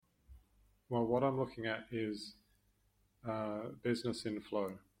Well, what I'm looking at is business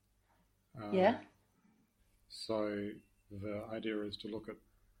inflow. Yeah. So the idea is to look at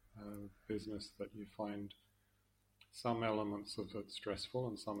business that you find some elements of it stressful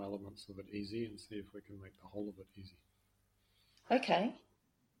and some elements of it easy, and see if we can make the whole of it easy. Okay.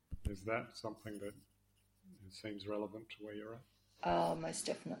 Is that something that seems relevant to where you're at? Oh, most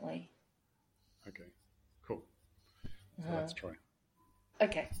definitely. Okay, cool. So let's try.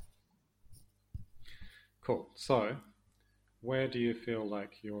 Okay. Cool. So where do you feel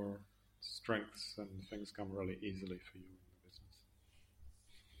like your strengths and things come really easily for you in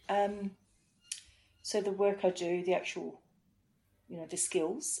the business? So the work I do, the actual, the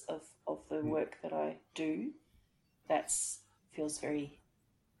skills of the work that I do, that's feels very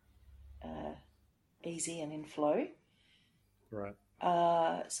easy and in flow. Right.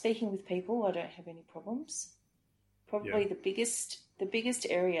 Speaking with people, I don't have any problems. Probably the biggest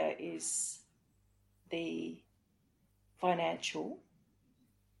area is the financial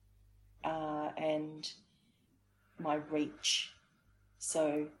and my reach.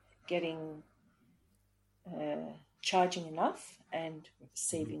 So getting charging enough and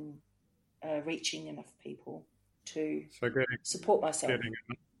receiving reaching enough people to support myself. Getting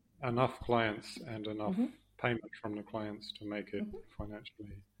enough clients and enough payment from the clients to make it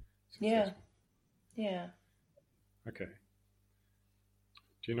financially successful. Yeah. Okay.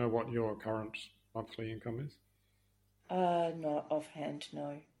 Do you know what your current monthly income is? Not offhand,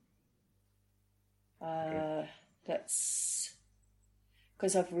 no. Okay. That's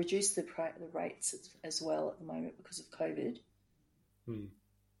because I've reduced the rates as well at the moment because of COVID.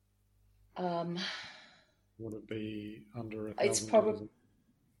 Would it be under $1,000? It's probably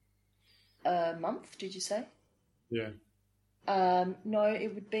a month. Did you say? Yeah. No,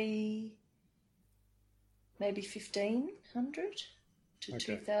 it would be maybe 1,500 to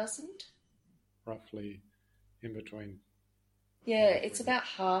 2,000. Roughly in between. Yeah, it's about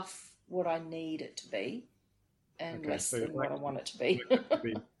half what I need it to be, and less than what I want it to be.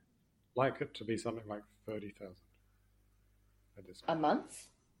 Like it to be something like 30,000 at this point. A month?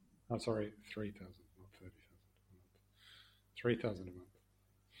 I'm sorry, 3,000, not 30,000 a month. 3,000 a month.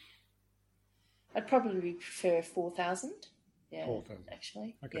 I'd probably prefer 4,000. Yeah, 4,000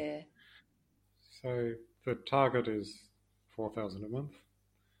 actually. Okay. Yeah. So the target is 4,000 a month.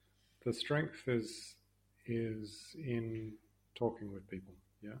 The strength is in talking with people.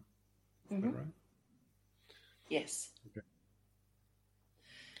 Yeah, is that right? Yes. Okay.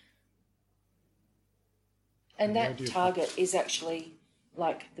 And that target is actually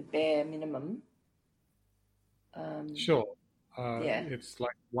like the bare minimum. Sure. It's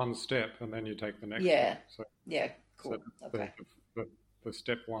like one step, and then you take the next step. So, cool. So okay. The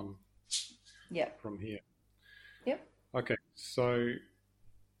step one. From here. Yep. Okay. So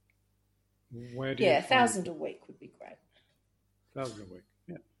where do you? 1,000 a week would be great. 1,000 a week.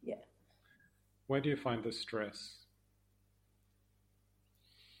 Yeah. Yeah. Where do you find the stress?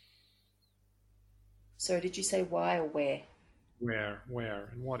 So did you say why or where? Where?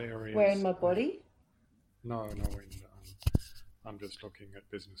 In what areas? Where in my body? No. I'm just looking at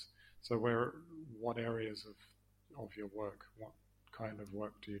business. So what areas of your work? What kind of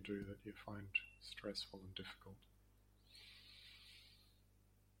work do you do that you find stressful and difficult?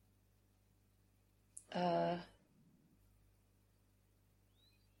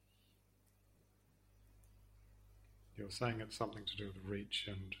 You're saying it's something to do with reach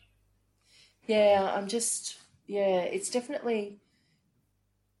and... it's definitely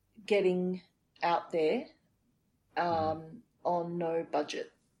getting out there on no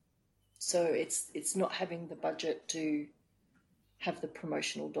budget. So it's not having the budget to have the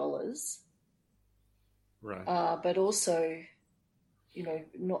promotional dollars. Right. But also, I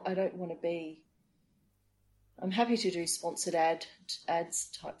don't want to be... I'm happy to do sponsored ads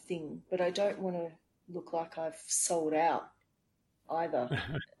type thing, but I don't want to look like I've sold out either.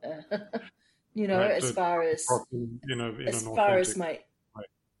 Right, as far as my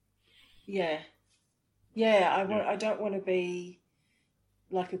way. I don't want to be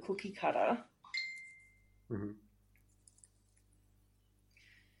like a cookie cutter. Mm-hmm.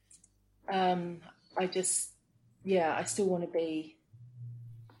 I still want to be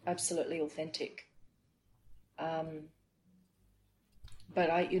absolutely authentic. But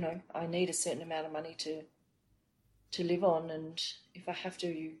I need a certain amount of money to live on, and if I have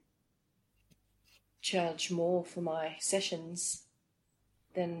to charge more for my sessions,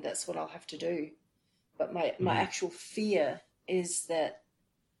 then that's what I'll have to do. But my actual fear is that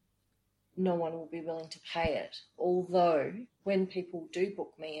no one will be willing to pay it. Although when people do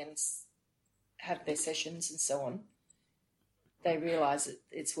book me and have their sessions and so on, they realise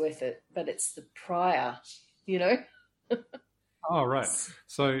it's worth it. But it's the prior, you know. Oh, right.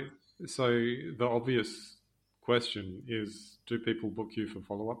 So, so the obvious question is, do people book you for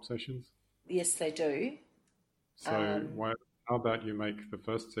follow-up sessions? Yes, they do. So how about you make the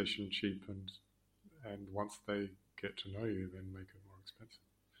first session cheap and once they get to know you, then make it more expensive?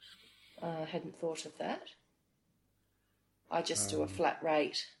 I hadn't thought of that. I just do a Um, flat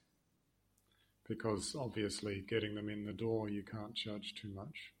rate. because obviously getting them in the door, you can't charge too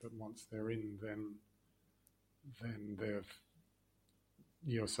much. But once they're in, then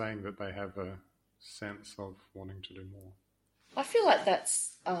you're saying that they have a sense of wanting to do more. I feel like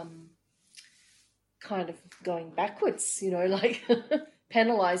that's kind of going backwards, you know, like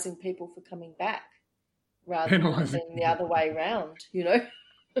penalising people for coming back rather Penalizing than the people. other way around, you know.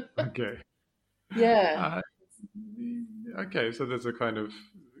 Okay. Yeah, Uh, okay, so there's a kind of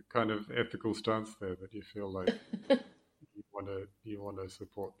ethical stance there that you feel like you want to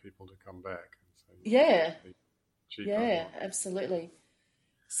support people to come back, and so you want it yeah, to be cheaper yeah, or absolutely.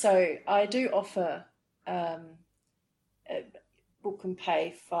 So I do offer um, a book and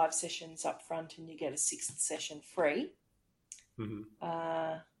pay 5 sessions up front, and you get a sixth session free. hmm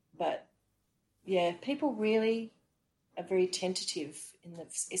But yeah, people really are very tentative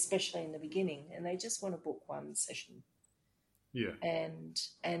especially in the beginning, and they just want to book one session. yeah, And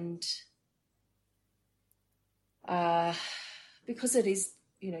uh, because it is,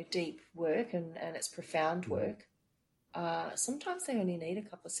 you know, deep work and it's profound hmm work, sometimes they only need a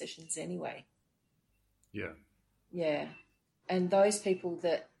couple of sessions anyway. yeah, Yeah, and those people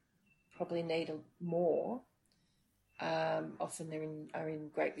that probably need more, often are in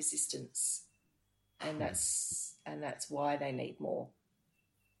great resistance, and hmm that's why they need more.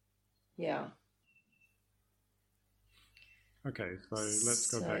 Yeah. Okay, so let's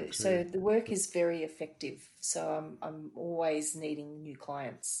go back So to the work is very effective. So I'm always needing new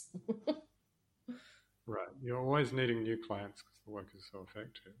clients. right. You're always needing new clients because the work is so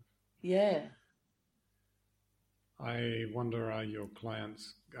effective. Yeah, I wonder, are you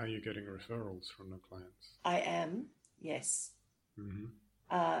getting referrals from the clients? I am. Yes, hmm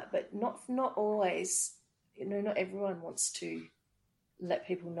but not always. You know, not everyone wants to let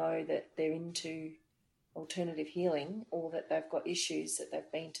people know that they're into alternative healing or that they've got issues that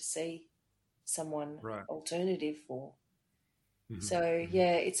they've been to see someone Right. alternative for. hmm So hmm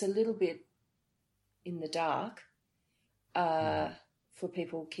yeah, it's a little bit in the dark uh, hmm for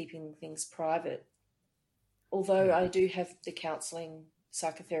people keeping things private. Although Yeah. I do have the counselling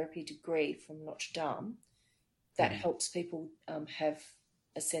psychotherapy degree from Notre Dame, that hmm helps people have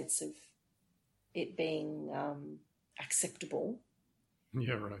a sense of it being acceptable.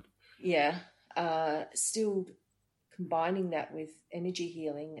 Yeah, right. Yeah. Still combining that with energy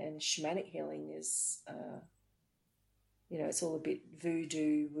healing and shamanic healing is, you know, it's all a bit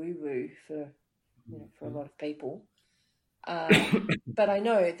voodoo woo woo for, you know, for a lot of people. Uh, but I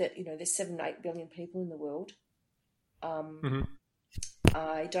know that, you know, there's 7 to 8 billion people in the world. hmm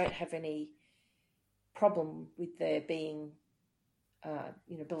I don't have any problem with there being,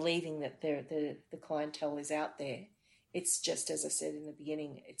 you know, believing that the clientele is out there. It's just, as I said in the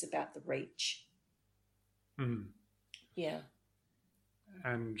beginning, it's about the reach. hmm Yeah.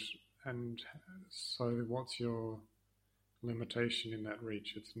 And and so what's your limitation in that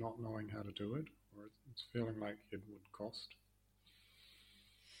reach? It's not knowing how to do it, or it's feeling like it would cost.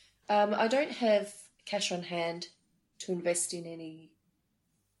 I don't have cash on hand to invest in any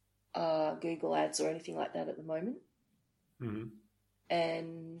Google ads or anything like that at the moment. hmm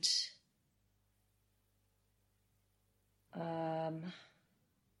And um,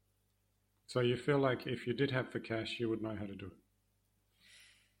 So you feel like if you did have the cash, you would know how to do it.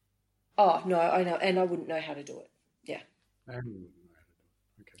 oh no, I know, and I wouldn't know how to do it. Yeah, And you wouldn't know how to do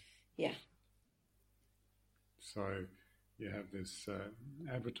it. Okay. yeah, So you have this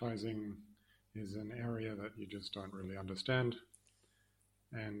advertising is an area that you just don't really understand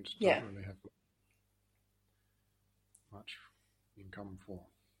and yeah. don't really have much income for,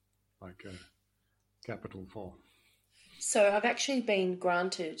 like a capital for. So I've actually been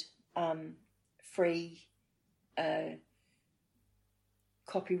granted free uh,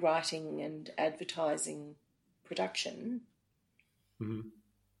 copywriting and advertising production hmm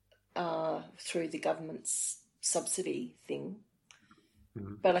through the government's subsidy thing,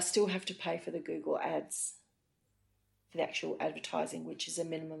 hmm but I still have to pay for the Google ads for the actual advertising, which is a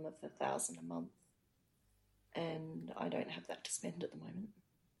minimum of 1,000 a month, and I don't have that to spend at the moment.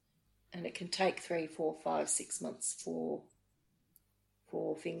 And it can take 3, 4, 5, 6 months for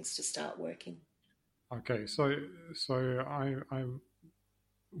things to start working. Okay, so I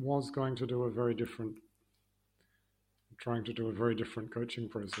was going to do a very different trying to do a very different coaching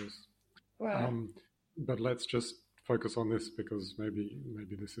process. Right. But let's just focus on this because maybe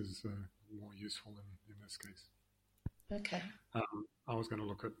this is more useful in this case. Okay. I was going to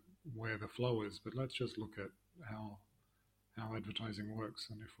look at where the flow is, but let's just look at how advertising works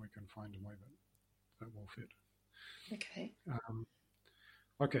and if we can find a way that will fit. Okay.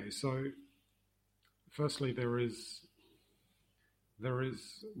 Okay, so firstly, there is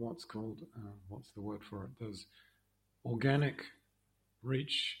what's called what's the word for it? There's organic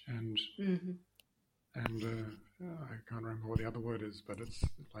reach and I can't remember what the other word is, but it's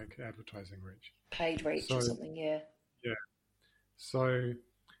like advertising reach. Paid reach or something, yeah. Yeah. So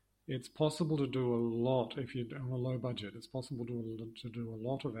it's possible to do a lot if you're on a low budget. It's possible to do a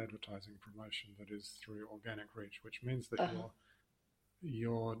lot of advertising promotion that is through organic reach, which means that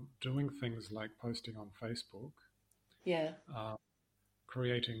you're doing things like posting on Facebook,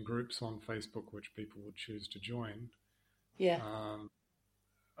 creating groups on Facebook which people would choose to join,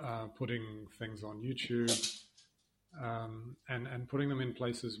 putting things on YouTube, and putting them in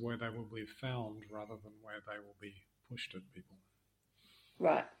places where they will be found rather than where they will be pushed at people.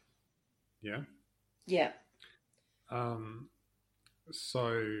 Right. Yeah? Yeah.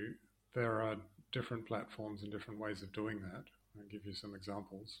 So there are different platforms and different ways of doing that. I'll give you some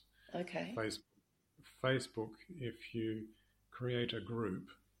examples. Okay. Facebook, if you create a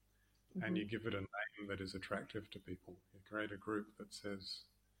group and you give it a name that is attractive to people, you create a group that says,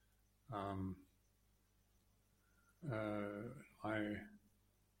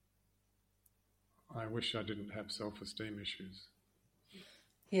 I wish I didn't have self-esteem issues.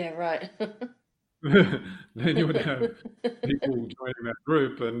 Yeah, right. Then you would have people joining that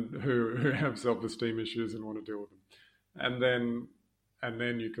group and who have self-esteem issues and want to deal with them. And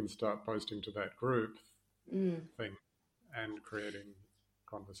then you can start posting to that group thing and creating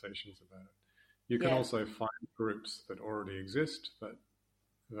conversations about it. You can also find groups that already exist that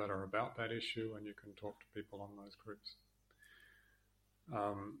are about that issue, and you can talk to people on those groups.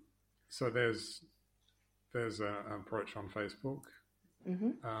 So there's an approach on Facebook.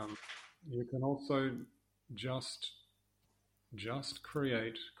 You can also just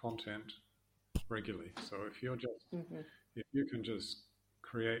create content regularly. So if you're just if you can just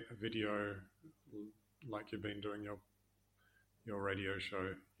create a video like you've been doing your radio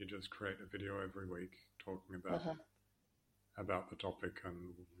show, you just create a video every week talking about the topic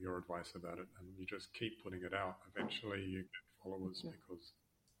and your advice about it, and you just keep putting it out. Eventually, you get followers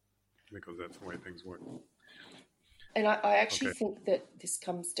because that's the way things work. And I actually think that this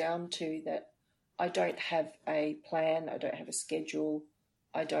comes down to that I don't have a plan, I don't have a schedule,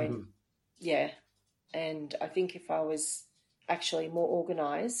 I don't, And I think if I was actually more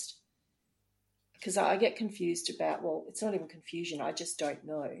organised, because I get confused about, well, it's not even confusion, I just don't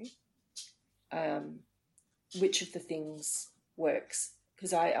know which of the things works.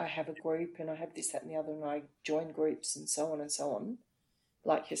 Because I have a group and I have this, that and the other, and I join groups and so on,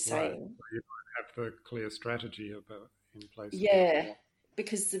 like you're saying. Right. So you don't have the clear strategy in place. Yeah,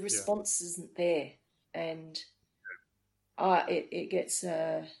 because the response isn't there. And it gets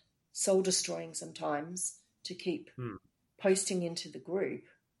soul destroying sometimes to keep posting into the group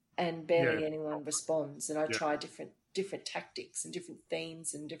and barely anyone responds. And I try different tactics and different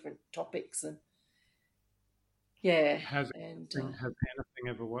themes and different topics and Has anything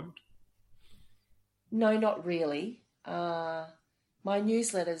ever worked? No, not really. My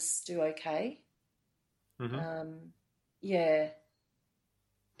newsletters do okay.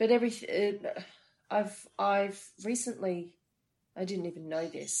 But I've recently, I didn't even know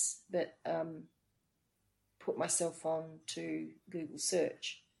this, but put myself on to Google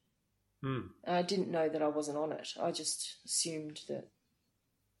search. I didn't know that I wasn't on it. I just assumed that,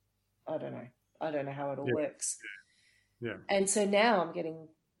 I don't know how it all works. Yeah. And so now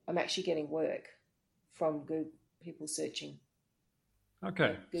I'm actually getting work from Google, people searching.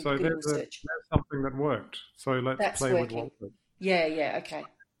 Okay, so there's something that worked. So let's play with what worked. Yeah, okay.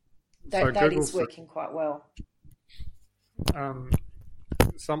 That is working quite well.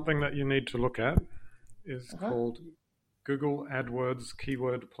 Something that you need to look at is called Google AdWords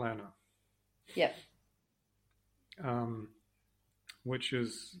Keyword Planner. Yeah. Which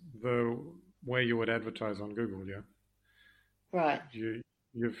is the way you would advertise on Google, yeah? Right. Are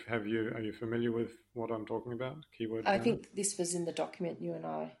you familiar with what I'm talking about? Keyword planner? I think this was in the document you and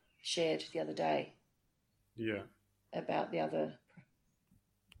I shared the other day. Yeah. About the other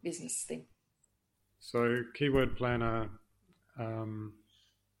business thing. So Keyword Planner,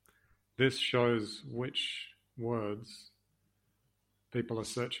 this shows which words people are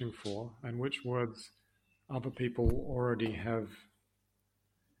searching for and which words other people already have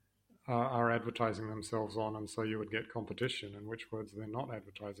are advertising themselves on, and so you would get competition, and which words they're not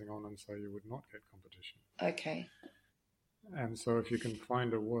advertising on, and so you would not get competition. Okay. And so if you can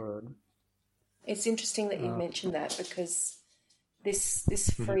find a word... It's interesting that you've mentioned that, because this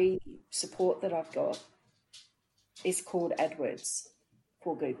free support that I've got is called AdWords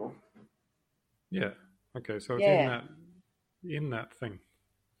for Google. Yeah. Okay, so it's in that thing.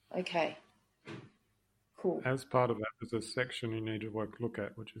 Okay. Cool. As part of that, there's a section you need to look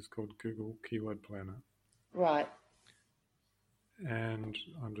at, which is called Google Keyword Planner. Right. And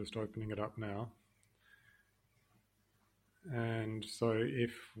I'm just opening it up now. And so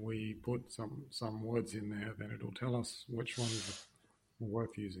if we put some words in there, then it'll tell us which ones are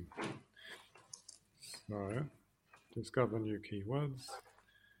worth using. So, discover new keywords.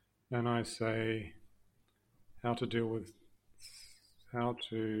 And I say how to deal with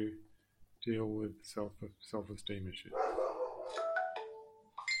self-esteem issues.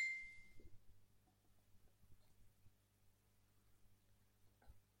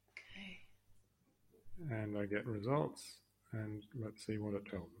 Okay. And I get results, and let's see what it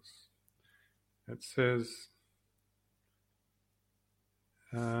tells us. It says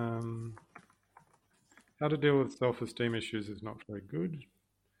how to deal with self-esteem issues is not very good.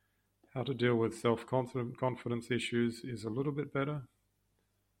 How to deal with self-confidence issues is a little bit better.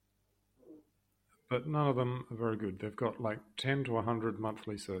 But none of them are very good. They've got like 10 to 100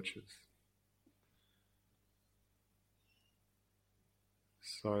 monthly searches.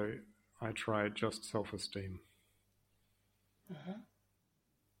 So I tried just self-esteem. Uh-huh.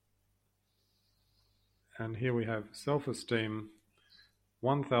 And here we have self-esteem,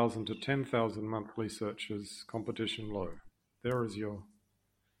 1,000 to 10,000 monthly searches, competition low. There is your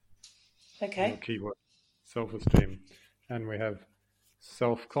keyword, self-esteem. And we have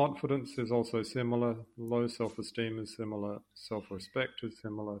self-confidence is also similar, low self-esteem is similar, self-respect is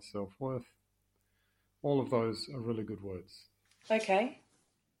similar, self-worth. All of those are really good words. Okay.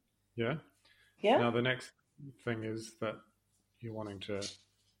 Yeah? Yeah. Now the next thing is that you're wanting to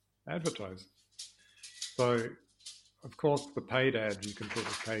advertise. So, of course, the paid ad, you can put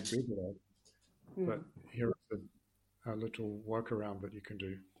a paid Google ad, but here's a little workaround that you can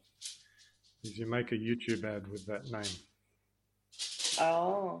do, is you make a YouTube ad with that name.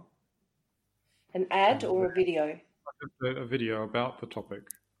 Oh. An ad or a video? A video about the topic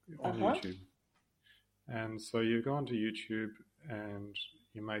on YouTube. And so you go onto YouTube and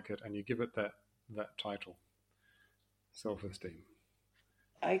you make it and you give it that title, self-esteem.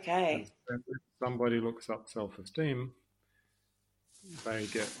 Okay. And if somebody looks up self-esteem, they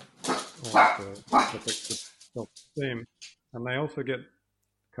get all the topics of self-esteem, and they also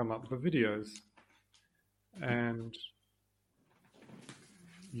come up with videos, and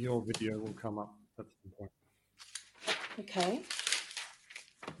your video will come up at some point. Okay.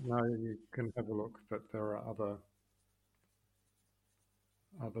 Now you can have a look, but there are other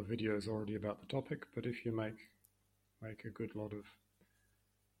videos already about the topic. But if you make a good lot of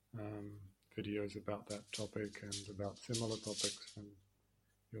videos about that topic and about similar topics, then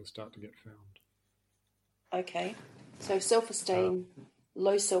you'll start to get found. Okay. So self-esteem,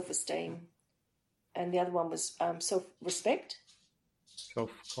 low self-esteem, and the other one was self-respect?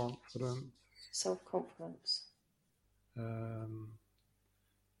 Self-confidence. Self-confidence.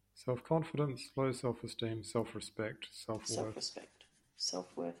 Self-confidence, low self-esteem, self-respect, self-worth. Self-respect.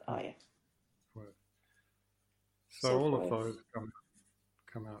 Self-worth, yeah. Worth. So all of those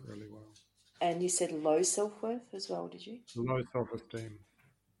come out really well. And you said low self-worth as well, did you? Low self-esteem.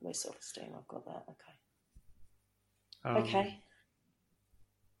 Low self-esteem, I've got that, okay. Okay.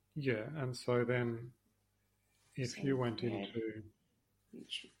 Yeah, and so then if you went into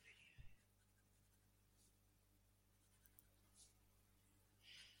YouTube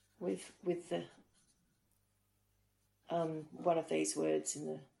video with the one of these words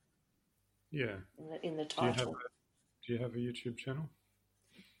in the title. Do you have a YouTube channel?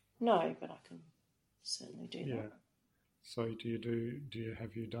 No, but I can certainly do that. Yeah. So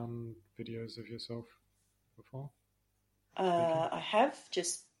have you done videos of yourself before? I have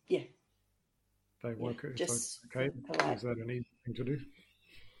just, yeah. They work. Yeah, just okay. Is that an easy thing to do?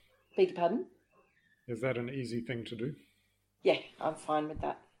 Beg your pardon? Is that an easy thing to do? Yeah, I'm fine with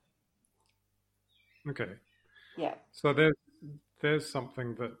that. Okay. Yeah. So there's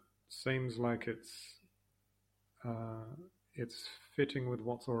something that seems like it's fitting with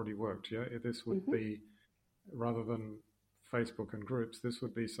what's already worked. Yeah, this would be, rather than Facebook and groups, this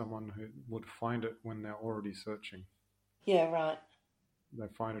would be someone who would find it when they're already searching. Yeah, right. They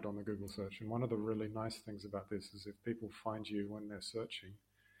find it on the Google search. And one of the really nice things about this is if people find you when they're searching,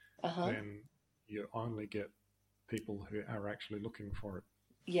 then you only get people who are actually looking for it.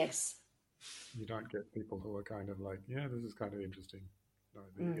 Yes. You don't get people who are kind of like, yeah, this is kind of interesting. No,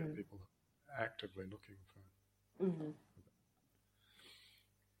 but you get people actively looking for. Mm-hmm.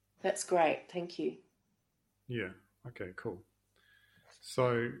 That's great. Thank you. Yeah. Okay. Cool.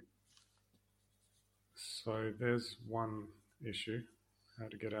 So there's one issue, how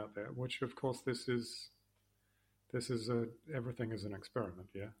to get out there. Which, of course, this is everything is an experiment.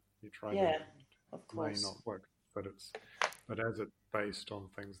 Yeah. You try Yeah, to of may course. not work, but as it's based on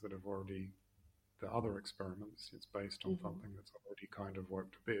things that have already the other experiments, it's based on something that's already kind of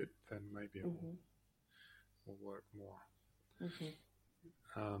worked a bit, then maybe it will work more.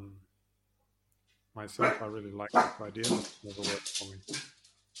 Myself, I really like this idea, but it's never worked for me.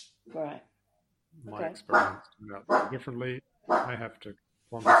 Right. My experiments turn out differently. I have to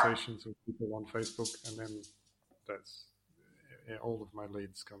conversations with people on Facebook, and then that's all of my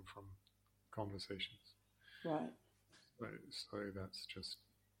leads come from conversations. Right. So that's just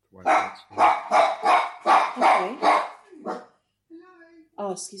the way it works for me. Okay.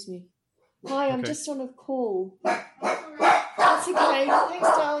 Oh, excuse me. Hi, I'm just on a call. That's okay. Thanks,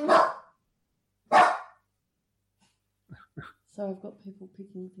 darling. So I've got people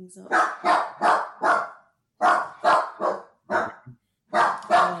picking things up. I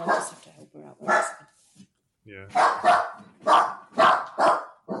just have to help her out. 1 second. Yeah.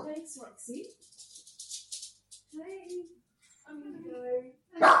 Thanks, Roxy. Hey, I'm going to go.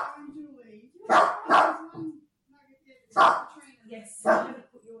 Hello, Julie. Yes, I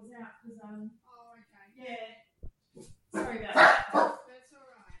haven't put yours out because Oh, okay. Yeah. Sorry about that. That's all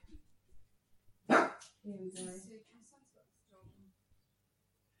right. There we go. My son's got this job.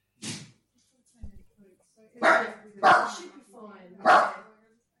 It should be fine.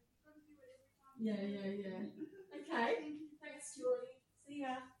 Yeah. Okay. Thanks, Julie. See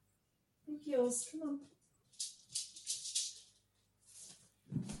ya. Thank you. Come on.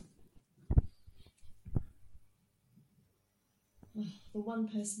 The one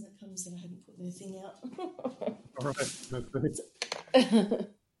person that comes that I haven't put their thing out. All right.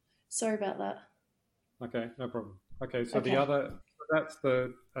 Sorry about that. Okay, no problem. Okay, so the other, that's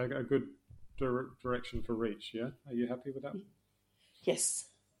a good direction for reach, yeah? Are you happy with that? Yes.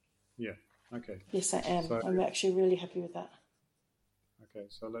 Yeah, okay. Yes, I am. So, I'm actually really happy with that. Okay,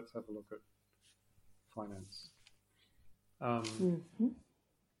 so let's have a look at finance.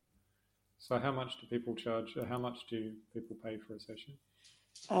 So how much do people charge? How much do people pay for a session?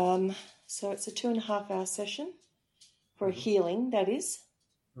 So it's a 2.5 hour session for a healing, that is.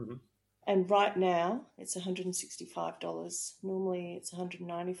 And right now it's $165. Normally it's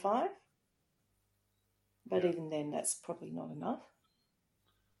 $195. But even then, that's probably not enough.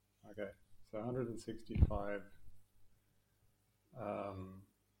 Okay, so 165,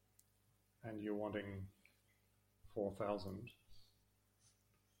 and you're wanting 4,000.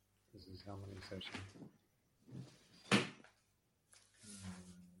 This is how many sessions?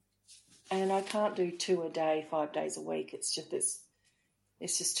 And I can't do 2 a day, 5 days a week. It's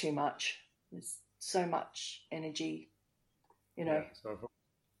just too much. There's so much energy, you know. Yeah,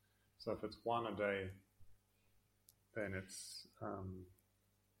 so if it's 1 a day, then it's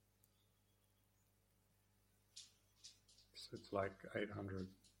like 800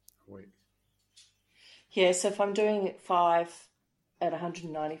 a week. Yeah, so if I'm doing it 5 at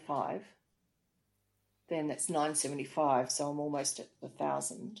 195, then that's 975. So I'm almost at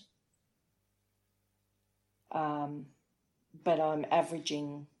 1,000. But I'm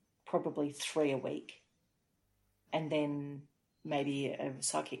averaging probably 3 a week, and then maybe a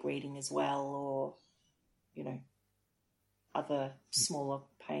psychic reading as well, or other smaller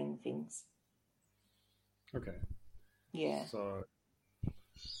paying things. Okay. Yeah. So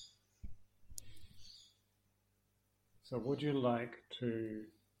would you like to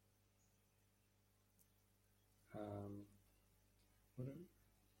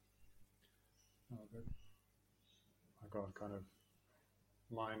I got kind of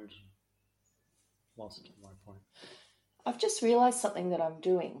mind lost my point. I've just realised something that I'm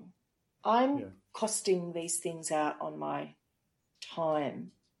doing. I'm costing these things out on my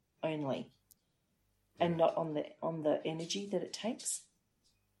time only, and not on the energy that it takes.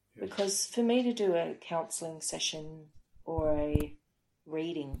 Yeah. Because for me to do a counselling session or a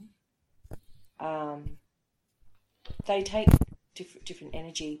reading, they take different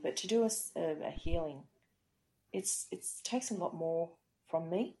energy. But to do a healing, it takes a lot more from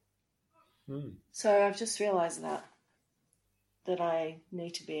me. So I've just realised that I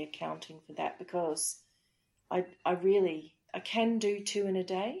need to be accounting for that, because I can do 2 in a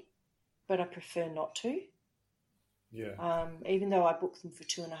day, but I prefer not to. Yeah. Even though I book them for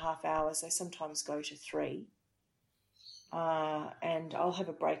 2.5 hours, they sometimes go to 3. and I'll have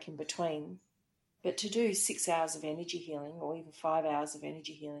a break in between. But to do 6 hours of energy healing or even 5 hours of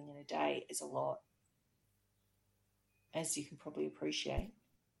energy healing in a day is a lot, as you can probably appreciate.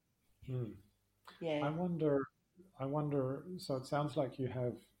 Yeah. I wonder, so it sounds like you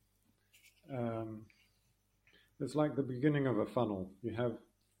have, it's like the beginning of a funnel. You have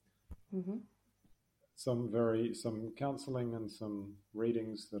some counseling and some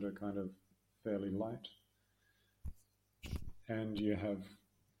readings that are kind of fairly light. And you have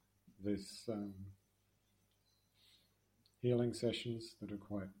this healing sessions that are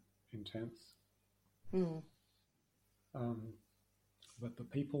quite intense. But the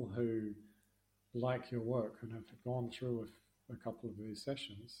people who like your work and have gone through a couple of these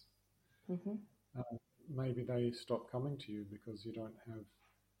sessions, maybe they stop coming to you because you don't have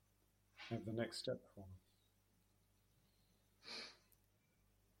the next step for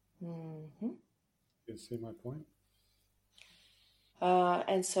them. You see my point?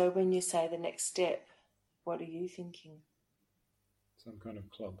 And so when you say the next step, what are you thinking? Some kind of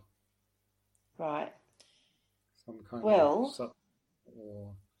club. Right. Some kind of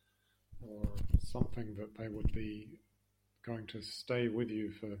or something that they would be going to stay with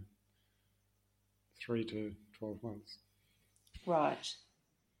you for 3 to 12 months. Right.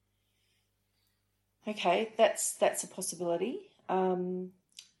 Okay, that's a possibility.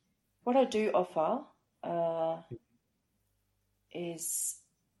 What I do offer is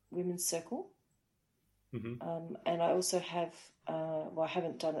Women's Circle. And I also have, I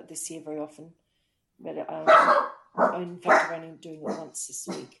haven't done it this year very often, but in fact I'm only doing it once this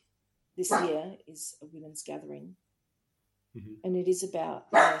week. This year is a women's gathering. And it is about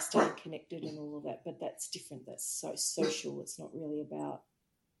staying connected and all of that, but that's different. That's so social. It's not really about,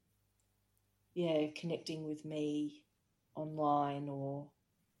 connecting with me online or,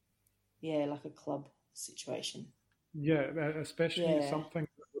 like a club situation. Yeah, especially something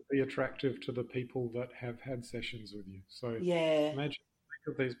that would be attractive to the people that have had sessions with you. So imagine, think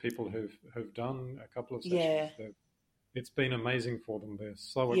of these people who've done a couple of sessions. It's been amazing for them. They're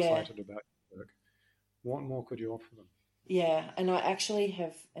so excited about your work. What more could you offer them? Yeah, and I actually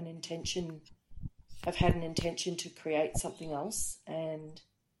have an intention. I've had an intention to create something else, and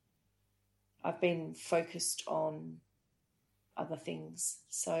I've been focused on other things.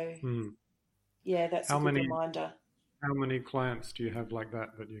 So, that's a good reminder. How many clients do you have like that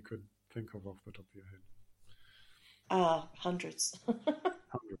you could think of off the top of your head? Hundreds.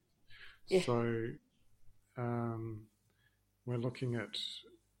 Hundreds. Yeah. So, we're looking at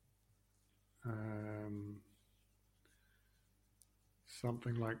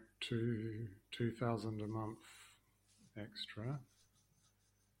something like 2,000 a month extra.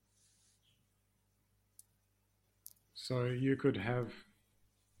 So you could have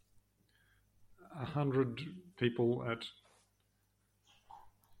 100 people at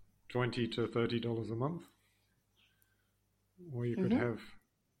 $20 to $30 a month, or you could have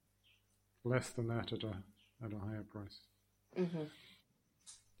less than that at a higher price.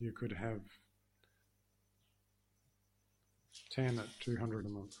 You could have 10 at $200 a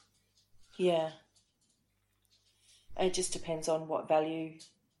month. Yeah. It just depends on what value.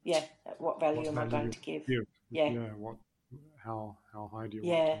 Yeah, what value am I going to give? Yeah. How high do you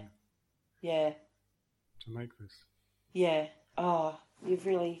want to make this? Yeah. Oh, you've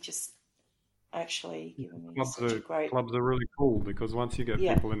really just actually given me such a great... Clubs are really cool because once you get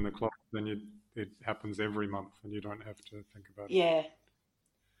people in the club, then it happens every month and you don't have to think about it. Yeah.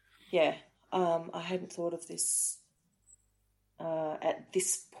 Yeah. I hadn't thought of this at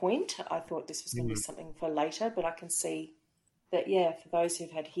this point. I thought this was going to be something for later, but I can see that, for those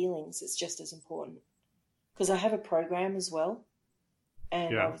who've had healings, it's just as important. Because I have a program as well,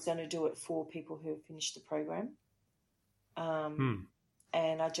 and I was going to do it for people who have finished the program. And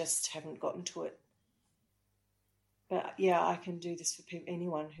I just haven't gotten to it. But, I can do this for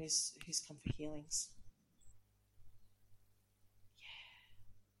anyone who's come for healings.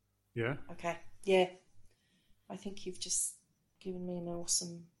 Yeah. Okay. Yeah. I think you've just given me an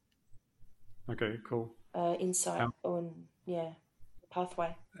awesome... Okay, cool. Insight on,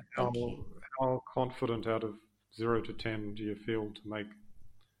 pathway. Thank you. How confident out of 0 to 10 do you feel to make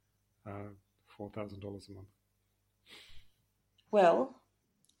 $4,000 a month? Well,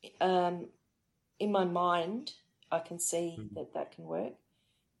 in my mind, I can see that can work.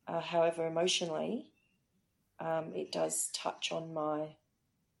 However, emotionally, it does touch on my,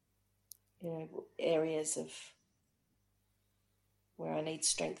 areas of where I need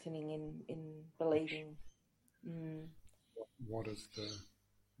strengthening in believing. What are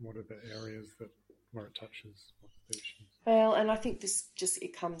the areas where it touches? What's the issues? Well, and I think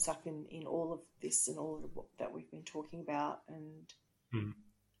it comes up in all of this and all of what that we've been talking about, and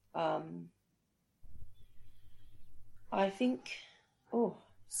Mm. I think,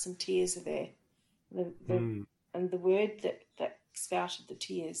 some tears are there. Mm. And the word that spouted the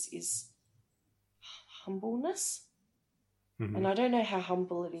tears is humbleness. Mhm. And I don't know how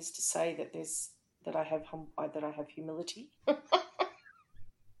humble it is to say that I have humility.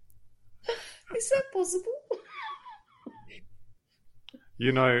 Is that possible?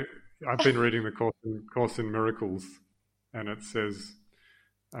 You know, I've been reading the Course in Miracles, and it says,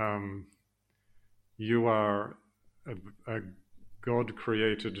 you are a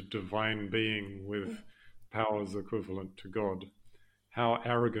God-created divine being with powers equivalent to God. How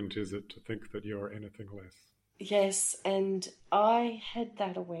arrogant is it to think that you are anything less? Yes, and I had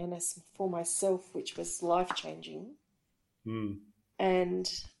that awareness for myself, which was life-changing. Mm.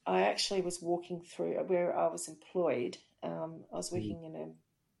 And I actually was walking through where I was employed. I was working in a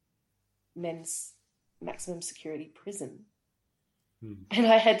men's maximum security prison. Mm. And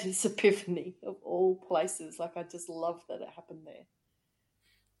I had this epiphany of all places. Like, I just loved that it happened there.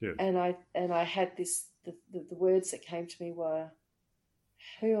 Yes. And I had this, the words that came to me were,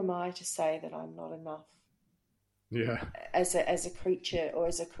 who am I to say that I'm not enough? Yeah. As a creature or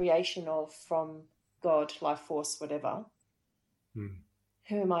as a creation from God, life force, whatever. Mm.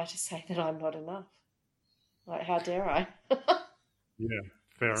 Who am I to say that I'm not enough? Like, how dare I? Yeah,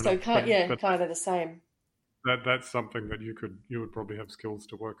 fair So enough. But kind of the same. that's something that you would probably have skills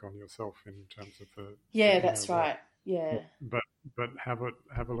to work on yourself in terms of the Yeah, inner that's work. right. Yeah. But have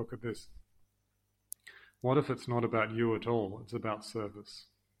a look at this. What if it's not about you at all? It's about service.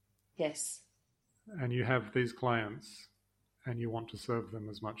 Yes. And you have these clients, and you want to serve them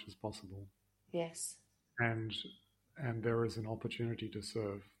as much as possible. Yes. And there is an opportunity to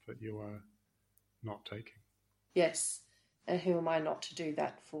serve that you are not taking. Yes. And who am I not to do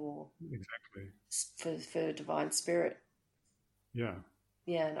that for? Exactly. For divine spirit. Yeah.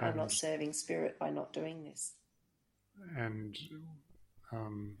 Yeah, and I'm not serving spirit by not doing this. And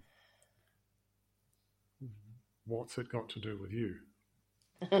what's it got to do with you?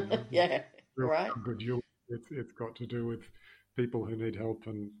 Yeah, right. How good you. It's got to do with people who need help,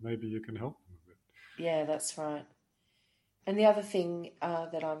 and maybe you can help them with it. Yeah, that's right. And the other thing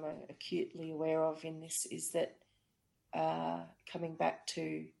that I'm acutely aware of in this is that coming back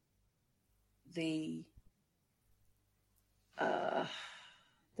to the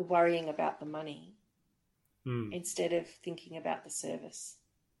worrying about the money instead of thinking about the service.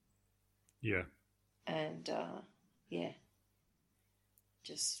 Yeah. And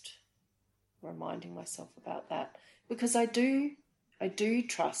just reminding myself about that, because I do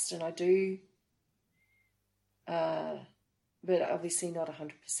trust, and I do, but obviously not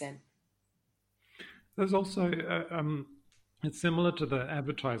 100%. There's also it's similar to the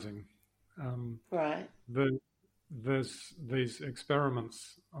advertising. Right. There's these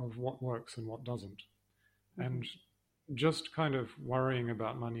experiments of what works and what doesn't, and just kind of worrying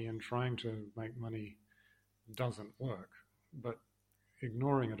about money and trying to make money doesn't work, but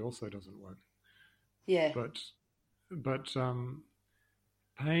ignoring it also doesn't work. Yeah. But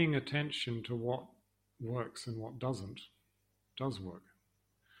paying attention to what works and what doesn't does work.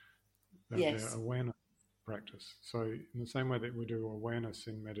 Yes. They're awareness practice. So in the same way that we do awareness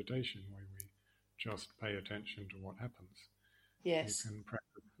in meditation, where we just pay attention to what happens, yes, you can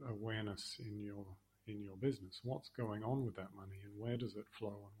practice awareness in your business. What's going on with that money, and where does it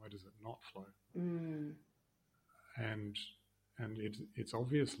flow, and where does it not flow? And it's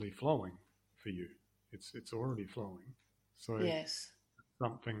obviously flowing for you. It's already flowing. So yes,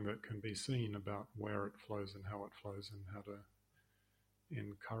 something that can be seen about where it flows and how it flows, and how to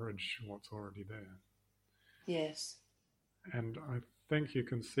encourage what's already there. yes. And I think you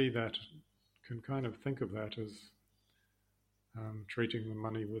can see that, can kind of think of that as treating the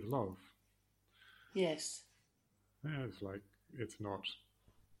money with love. Yes. Yeah, it's like, it's not,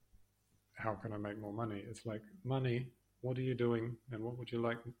 how can I make more money? It's like, money, what are you doing, and what would you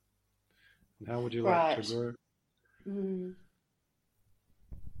like, and how would you like to grow?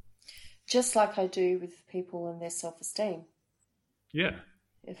 Just like I do with people and their self-esteem. Yeah.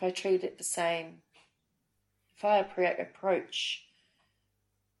 If I treat it the same, if I approach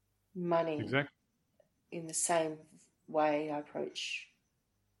money exactly in the same way I approach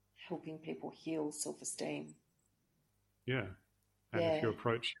helping people heal self-esteem. Yeah. And if you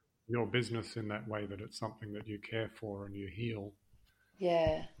approach your business in that way, that it's something that you care for and you heal,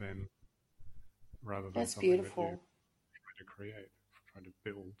 then rather than that's something beautiful. that you try to create, try to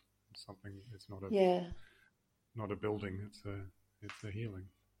build something, it's not not a building, it's a healing.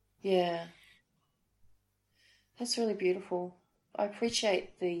 Yeah. That's really beautiful. I appreciate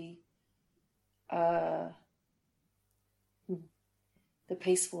uh, the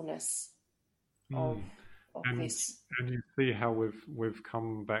peacefulness of Mm. of And this. and you see how we've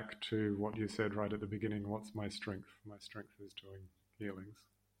come back to what you said right at the beginning. What's my strength? My strength is doing healings.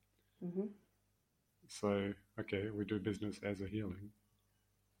 Hmm. So okay, we do business as a healing.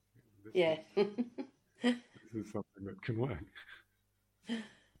 This Yeah. is this is something that can work.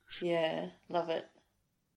 Yeah, love it.